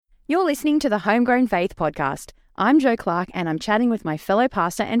You're listening to the Homegrown Faith Podcast. I'm Jo Clark, and I'm chatting with my fellow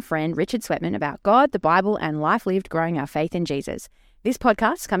pastor and friend Richard Sweatman about God, the Bible, and life lived growing our faith in Jesus. This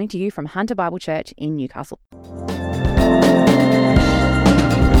podcast is coming to you from Hunter Bible Church in Newcastle.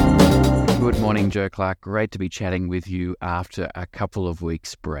 Good morning, Jo Clark. Great to be chatting with you after a couple of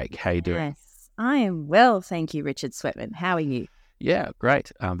weeks' break. How you doing? Yes, I am well, thank you, Richard Sweatman. How are you? Yeah,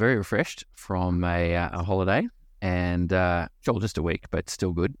 great. I'm very refreshed from a holiday, and sure, just a week, but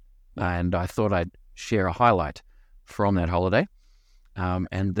still good. And I thought I'd share a highlight from that holiday,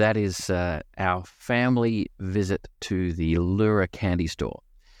 and that is our family visit to the Lura candy store.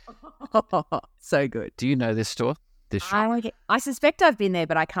 So good. Do you know this store? This shop? I suspect I've been there,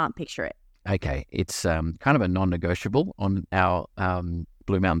 but I can't picture it. Okay, it's kind of a non-negotiable on our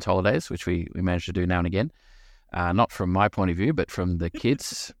Blue Mountains holidays, which we manage to do now and again. Not from my point of view, but from the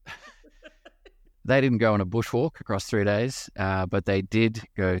kids. They didn't go on a bushwalk across 3 days, but they did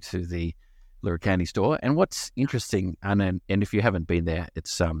go to the Lura candy store. And what's interesting, and if you haven't been there,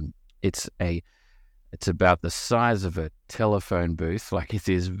 it's about the size of a telephone booth. Like, it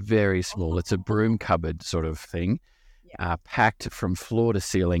is very small. It's a broom cupboard sort of thing, packed from floor to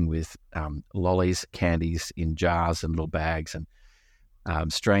ceiling with lollies, candies in jars and little bags, and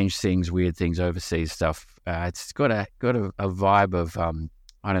strange things, weird things, overseas stuff. It's got a vibe of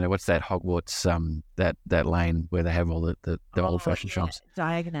I don't know, what's that Hogwarts, that lane where they have all the old-fashioned shops.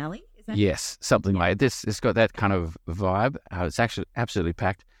 Diagon Alley? Is that Yes, something like this. It's got that kind of vibe. It's actually absolutely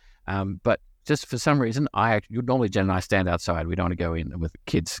packed. But just for some reason, normally Jen and I stand outside. We don't want to go in with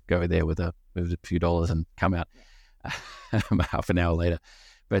kids, go there with a few dollars and come out half an hour later.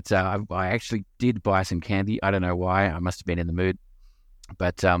 But I actually did buy some candy. I don't know why. I must have been in the mood.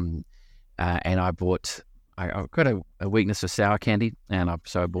 But and I bought. I've got a weakness for sour candy, and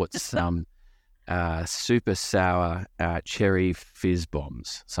so I bought some super sour cherry fizz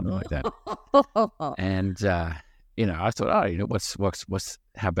bombs, something like that. And I thought, what's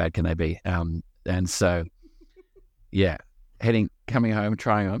how bad can they be? And so, coming home,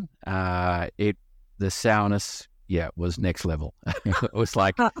 trying on, the sourness, was next level. It was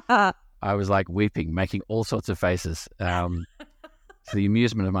like I was like weeping, making all sorts of faces to the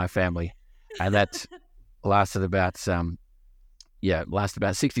amusement of my family, and that lasted about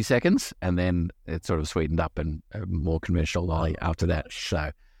 60 seconds, and then it sort of sweetened up and a more conventional lolly after that. So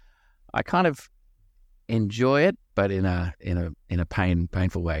I kind of enjoy it, but in a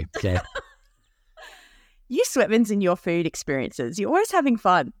painful way. Yeah. You Sweatmans and your food experiences. You're always having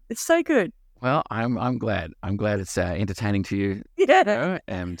fun. It's so good. Well, I'm glad. I'm glad it's entertaining to you. Yeah.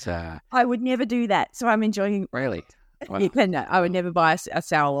 And I would never do that, so I'm enjoying. Really. Wow. Yeah, no, I would never buy a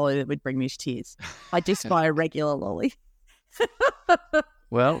sour lolly that would bring me to tears. I'd just buy a regular lolly.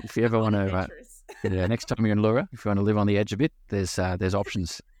 Well, if you ever want to, next time you're in Lura, if you want to live on the edge a bit, there's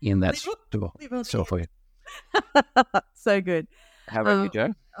options in that store for you. So good. How about you,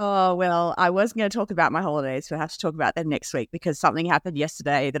 Jo? Oh, well, I was going to talk about my holidays, but I have to talk about them next week because something happened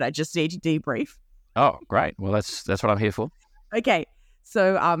yesterday that I just need to debrief. Oh, great. Well, that's what I'm here for. Okay.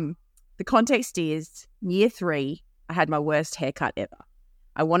 So the context is year 3, I had my worst haircut ever.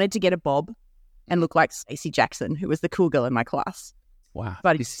 I wanted to get a bob and look like Stacey Jackson, who was the cool girl in my class. Wow.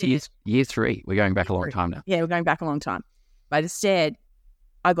 But this is year 3. We're going back a long time now. Yeah, we're going back a long time. But instead,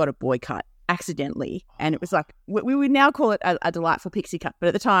 I got a boy cut accidentally. And it was like, we would now call it a delightful pixie cut. But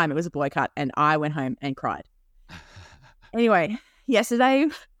at the time, it was a boy cut, and I went home and cried. Anyway, yesterday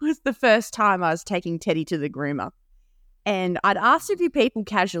was the first time I was taking Teddy to the groomer. And I'd asked a few people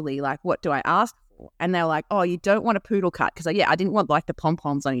casually, like, what do I ask? And they were like, oh, you don't want a poodle cut. Because, I didn't want, like, the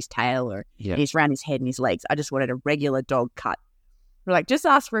pom-poms on his tail or around his head and his legs. I just wanted a regular dog cut. They're like, just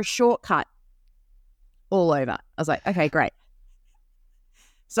ask for a short cut all over. I was like, okay, great.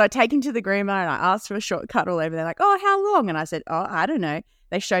 So I take him to the groomer and I asked for a short cut all over. They're like, oh, how long? And I said, oh, I don't know.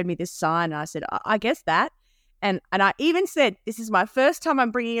 They showed me this sign and I said, I guess that. And I even said, this is my first time I'm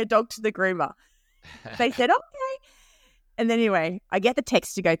bringing a dog to the groomer. They said, okay. And then anyway, I get the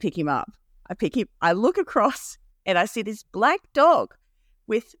text to go pick him up. I look across and I see this black dog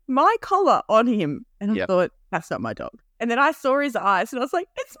with my collar on him. And I thought, that's not my dog. And then I saw his eyes and I was like,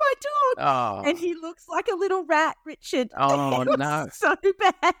 it's my dog. Oh. And he looks like a little rat, Richard. Oh, no. So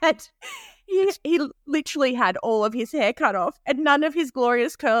bad. He literally had all of his hair cut off and none of his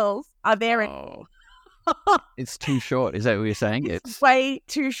glorious curls are there. Oh. It's too short. Is that what you're saying? It's way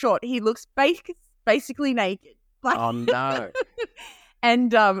too short. He looks basically naked. Oh, no.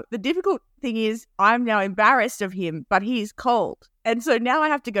 And the difficult thing is I'm now embarrassed of him, but he's cold. And so now I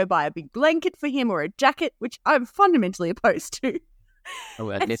have to go buy a big blanket for him or a jacket, which I'm fundamentally opposed to. Oh,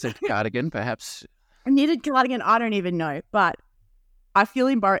 a knitted cardigan, perhaps? A knitted cardigan, I don't even know. But I feel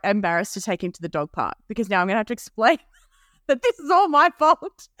embarrassed to take him to the dog park because now I'm going to have to explain that this is all my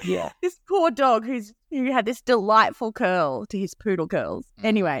fault. Yeah. This poor dog who had this delightful curl to his poodle curls.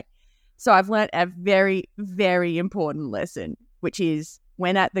 Anyway, so I've learnt a very, very important lesson, which is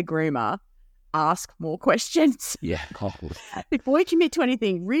when at the groomer, ask more questions. Yeah. Before you commit to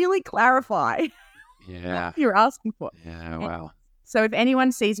anything, really clarify Yeah. what you're asking for. Yeah. Wow. So if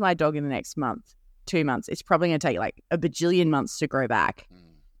anyone sees my dog in the next month, 2 months, it's probably going to take like a bajillion months to grow back.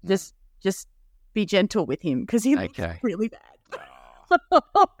 Just be gentle with him because he looks really bad.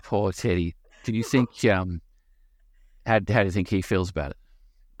 Poor Teddy. Do you think, how do you think he feels about it?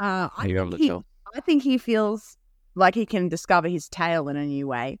 Are you able to tell? I think he feels like he can discover his tail in a new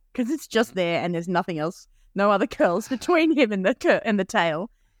way because it's just there and there's nothing else, no other curls between him and the tail.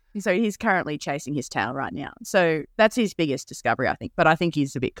 So he's currently chasing his tail right now. So that's his biggest discovery, I think. But I think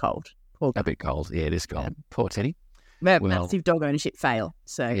he's a bit cold. A bit cold. Yeah, it is cold. Yeah. Poor Teddy. Massive dog ownership fail.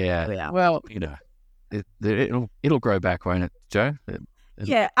 So yeah. Well, it'll grow back, won't it, Joe?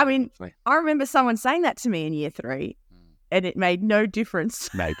 Yeah. I mean, I remember someone saying that to me in year 3, and it made no difference.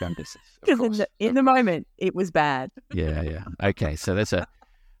 No difference. Because in the moment, it was bad. Yeah. Okay, so that's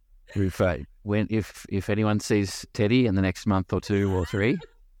if anyone sees Teddy in the next month or 2 or 3,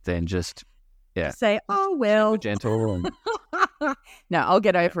 then just say, oh well, gentle. And... No, I'll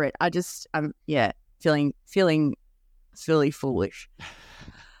get over it. I'm feeling silly foolish.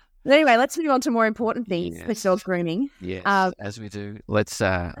 But anyway, let's move on to more important things. Yes. The dog grooming. Yes, as we do. Let's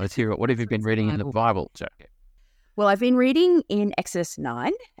hear it. What have you been reading in the Bible, Joe? Well, I've been reading in Exodus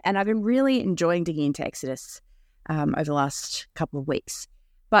 9, and I've been really enjoying digging into Exodus over the last couple of weeks.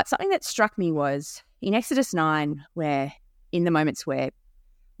 But something that struck me was in Exodus 9, where in the moments where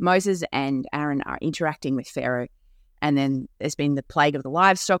Moses and Aaron are interacting with Pharaoh, and then there's been the plague of the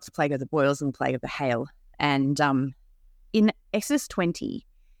livestock, the plague of the boils, and the plague of the hail. And in Exodus 20,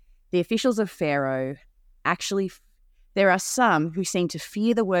 the officials of Pharaoh there are some who seem to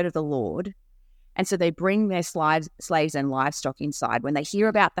fear the word of the Lord, and so they bring their slaves and livestock inside. When they hear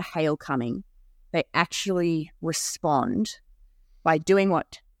about the hail coming, they actually respond by doing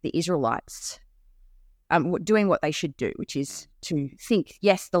what the Israelites, doing what they should do, which is to think,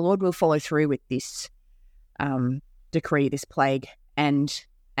 yes, the Lord will follow through with this decree, this plague, and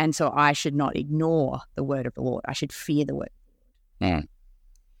so I should not ignore the word of the Lord. I should fear the word.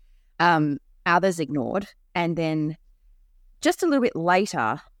 Others ignored, and then just a little bit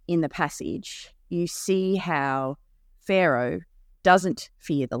later in the passage, you see how Pharaoh doesn't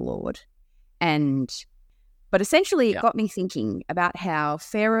fear the Lord, but essentially it got me thinking about how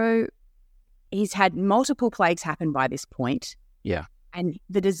Pharaoh, he's had multiple plagues happen by this point. Yeah. And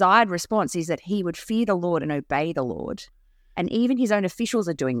the desired response is that he would fear the Lord and obey the Lord. And even his own officials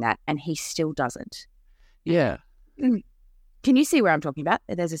are doing that, and he still doesn't. Yeah. Can you see where I'm talking about?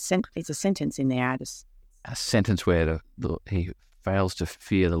 There's a sentence in there. A sentence where he fails to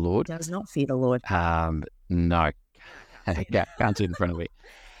fear the Lord. Does not fear the Lord. No. Can't see it in front of me.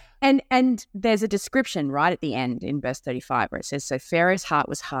 And there's a description right at the end in verse 35 where it says, so Pharaoh's heart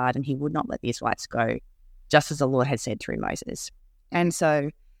was hard and he would not let the Israelites go, just as the Lord had said through Moses. And so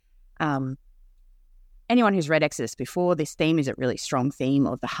anyone who's read Exodus before, this theme is a really strong theme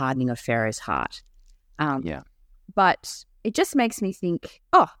of the hardening of Pharaoh's heart. But it just makes me think,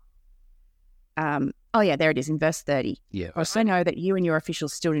 there it is in verse 30. Yeah. I know that you and your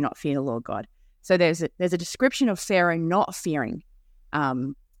officials still do not fear the Lord God. So there's a description of Pharaoh not fearing.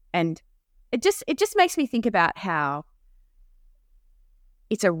 And it just makes me think about how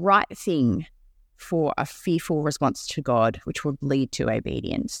it's a right thing for a fearful response to God, which would lead to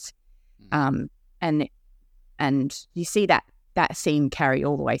obedience. And you see that theme carry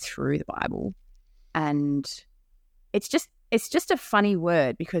all the way through the Bible. And it's just a funny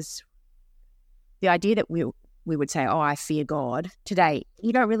word because the idea that we would say, oh, I fear God today,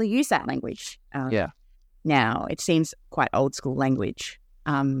 you don't really use that language. Now it seems quite old school language.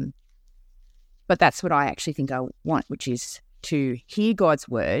 But that's what I actually think I want, which is to hear God's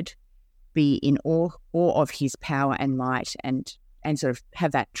word, be in awe of his power and might, and sort of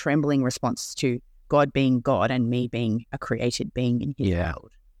have that trembling response to God being God and me being a created being in his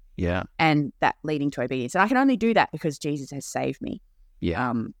world. Yeah. And that leading to obedience. And I can only do that because Jesus has saved me.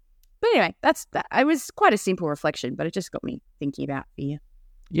 Yeah. But anyway, it was quite a simple reflection, but it just got me thinking about fear.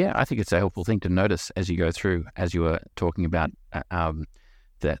 Yeah, I think it's a helpful thing to notice as you go through, as you were talking about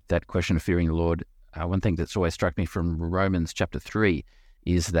that question of fearing the Lord. One thing that's always struck me from Romans chapter 3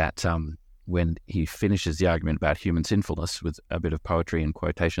 is that when he finishes the argument about human sinfulness with a bit of poetry and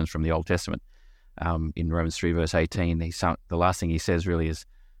quotations from the Old Testament, in Romans 3 verse 18, the last thing he says really is,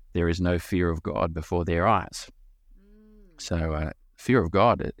 there is no fear of God before their eyes. So fear of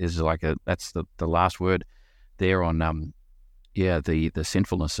God is like that's the last word there on the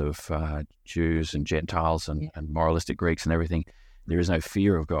sinfulness of Jews and Gentiles and moralistic Greeks and everything. There is no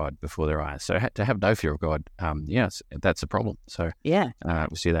fear of God before their eyes. So to have no fear of God, that's a problem. So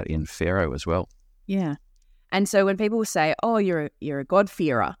we see that in Pharaoh as well. Yeah. And so when people say, "Oh, you're a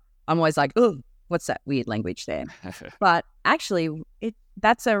God-fearer," I'm always like, "Oh, what's that weird language there?" But actually,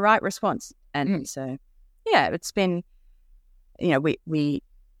 that's a right response. And so, it's been,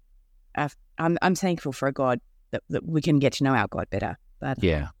 I'm thankful for a God that we can get to know our God better, but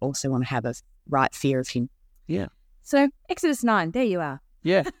also want to have a right fear of Him. Yeah. So Exodus 9, there you are.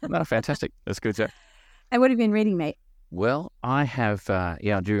 Yeah, no, fantastic. That's good, Jack. And what have you been reading, mate? Well, I have,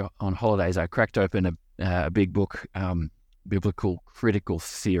 on holidays, I cracked open a big book, Biblical Critical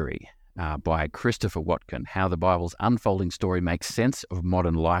Theory, by Christopher Watkin, How the Bible's Unfolding Story Makes Sense of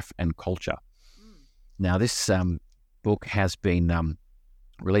Modern Life and Culture. Now, this book has been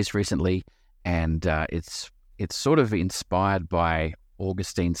released recently, and it's sort of inspired by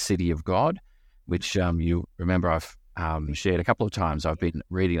Augustine's City of God, which you remember I've shared a couple of times. I've been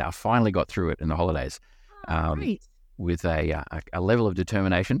reading it. I finally got through it in the holidays. Great. With a level of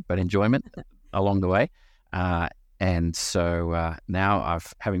determination, but enjoyment along the way. And so now,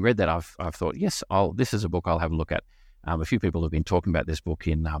 having read that, I've thought, yes, this is a book I'll have a look at. A few people have been talking about this book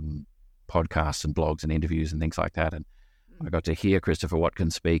in podcasts and blogs and interviews and things like that. And I got to hear Christopher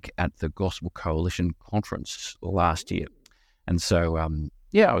Watkin speak at the Gospel Coalition conference last year. And so,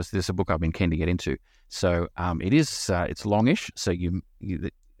 this is a book I've been keen to get into. So it's longish. So you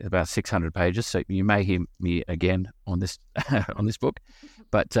about 600 pages. So you may hear me again on this on this book.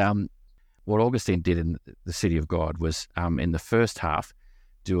 But what Augustine did in the City of God was, in the first half,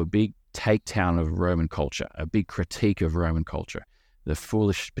 do a big takedown of Roman culture, a big critique of Roman culture,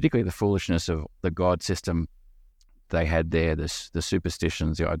 particularly the foolishness of the God system they had there, the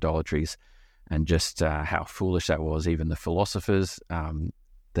superstitions, the idolatries, and just how foolish that was. Even the philosophers,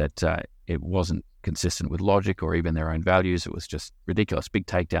 that it wasn't consistent with logic or even their own values. It was just ridiculous. Big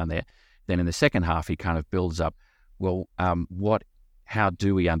takedown there. Then in the second half, he kind of builds up, how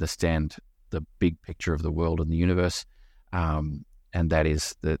do we understand the big picture of the world and the universe? And that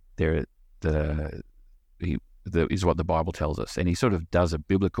is that is what the Bible tells us. And he sort of does a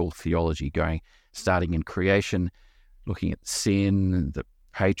biblical theology, starting in creation, looking at sin, the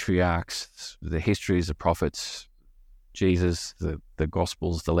patriarchs, the histories of prophets, Jesus, the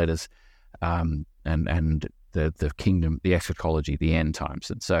Gospels, the letters, and the kingdom, the eschatology, the end times.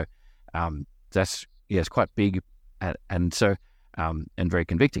 And so it's quite big, and very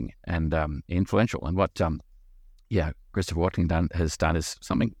convicting and influential. And what Christopher Watkin has done is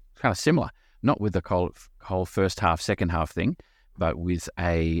something kind of similar, not with the whole first half, second half thing, but with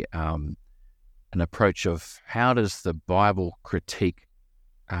an approach of how does the Bible critique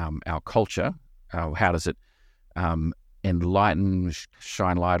our culture? How does it enlighten,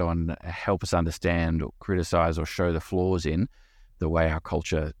 shine light on, help us understand or criticize or show the flaws in the way our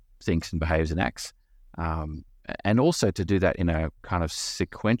culture thinks and behaves and acts? And also to do that in a kind of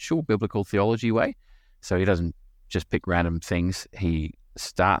sequential biblical theology way. So he doesn't just pick random things. He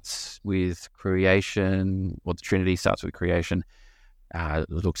starts with creation, the Trinity starts with creation,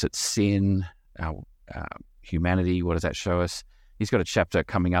 looks at sin, humanity, what does that show us? He's got a chapter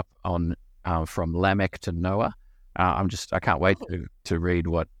coming up on from Lamech to Noah. I can't wait to read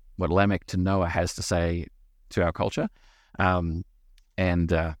what Lamech to Noah has to say to our culture. And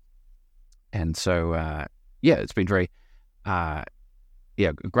so it's been very,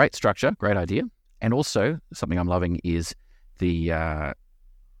 great structure, great idea. And also something I'm loving is the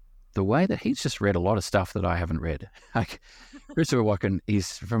way that he's just read a lot of stuff that I haven't read. Like Christopher Watkin,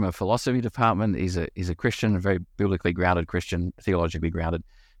 he's from a philosophy department. He's a Christian, a very biblically grounded Christian, theologically grounded.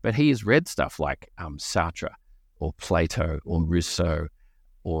 But he has read stuff like Sartre or Plato or Rousseau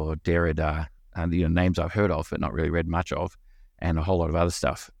or Derrida, and names I've heard of but not really read much of, and a whole lot of other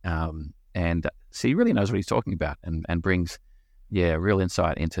stuff. And so he really knows what he's talking about and brings, real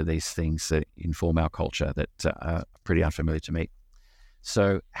insight into these things that inform our culture that are pretty unfamiliar to me.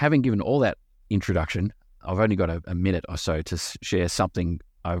 So having given all that introduction, I've only got a minute or so to share something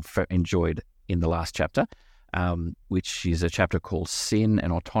I've enjoyed in the last chapter, which is a chapter called Sin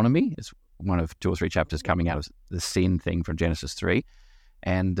and Autonomy. It's one of 2 or 3 chapters coming out of the sin thing from Genesis 3.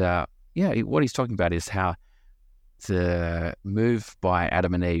 And what he's talking about is how the move by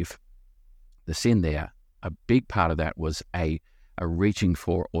Adam and Eve, the sin there, a big part of that was a reaching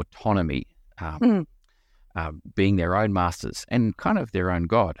for autonomy, being their own masters and kind of their own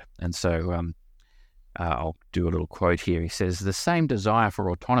God. And so I'll do a little quote here. He says, "The same desire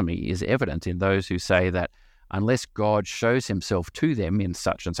for autonomy is evident in those who say that unless God shows himself to them in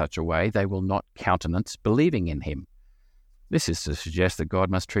such and such a way, they will not countenance believing in him. This is to suggest that God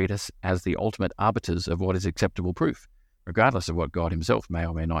must treat us as the ultimate arbiters of what is acceptable proof, regardless of what God himself may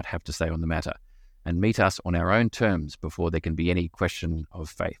or may not have to say on the matter, and meet us on our own terms before there can be any question of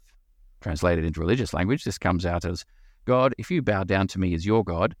faith. Translated into religious language, this comes out as, God, if you bow down to me as your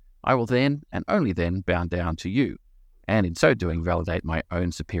God, I will then, and only then, bow down to you, and in so doing validate my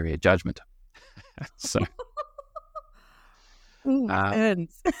own superior judgment. So,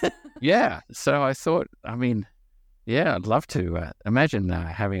 yeah, so I thought, I'd love to imagine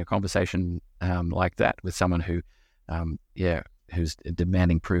having a conversation like that with someone who, who's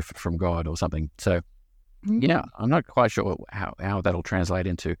demanding proof from God or something. So, I'm not quite sure how that'll translate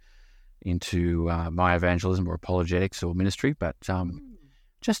into my evangelism or apologetics or ministry, but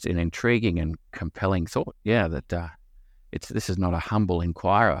just an intriguing and compelling thought. Yeah, that this is not a humble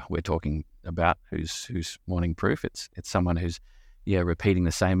inquirer we're talking about who's wanting proof. It's someone who's repeating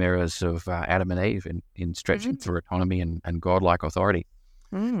the same errors of Adam and Eve in stretching through autonomy and godlike authority.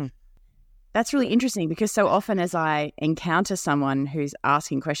 That's really interesting, because so often as I encounter someone who's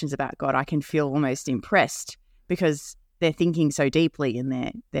asking questions about God, I can feel almost impressed because they're thinking so deeply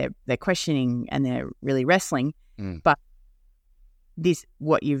and they're questioning and they're really wrestling. But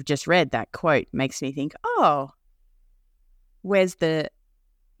what you've just read, that quote, makes me think, is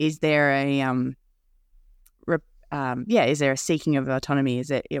there a seeking of autonomy?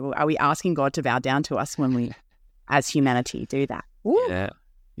 Are we asking God to bow down to us when we, as humanity, do that? Ooh.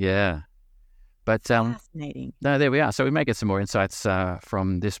 Yeah. But fascinating. No, there we are. So we may get some more insights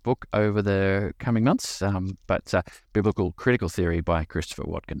from this book over the coming months. But Biblical Critical Theory by Christopher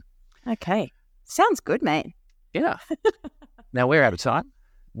Watkin. Okay, sounds good, mate. Yeah. Now we're out of time.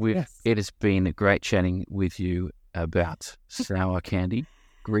 Yes. It has been great chatting with you about sour candy,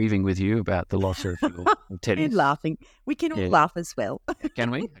 grieving with you about the loss of your Teddy. And laughing. We can all laugh as well.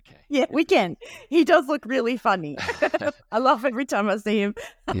 Can we? Okay. Yeah, we can. He does look really funny. I laugh every time I see him.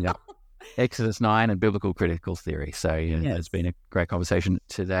 Exodus 9 and Biblical Critical Theory. So It's been a great conversation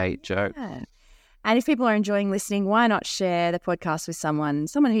today, Jo. Yeah. And if people are enjoying listening, why not share the podcast with someone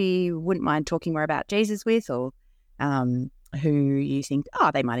who you wouldn't mind talking more about Jesus with, or who you think,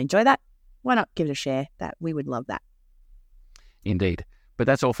 they might enjoy that. Why not give it a share? That we would love that. Indeed. But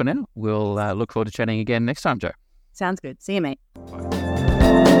that's all for now. We'll look forward to chatting again next time, Jo. Sounds good. See you, mate. Bye.